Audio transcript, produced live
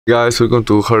Guys, welcome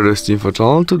to HardReset.Info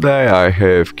channel. Today I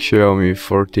have Xiaomi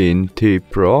 14T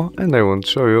Pro and I want to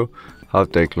show you how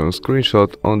to take long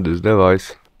screenshot on this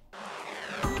device.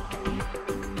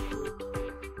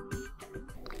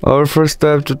 Our first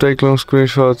step to take long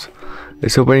screenshot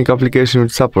is opening application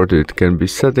with support. It can be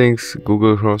settings,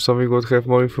 Google Chrome, something would have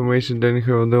more information than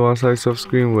here on the one side of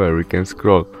screen where we can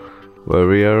scroll. Where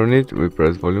we are on it, we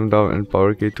press volume down and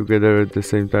power key together at the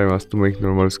same time as to make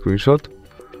normal screenshot.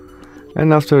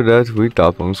 And after that we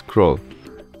tap on scroll.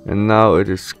 And now it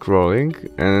is scrolling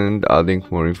and adding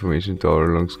more information to our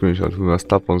long screenshot. We must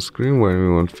tap on screen when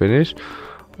we want finish,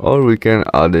 or we can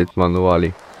add it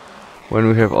manually. When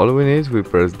we have all we need, we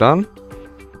press done.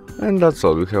 And that's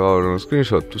all, we have our long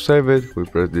screenshot. To save it, we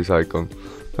press this icon.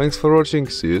 Thanks for watching,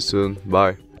 see you soon,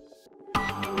 bye.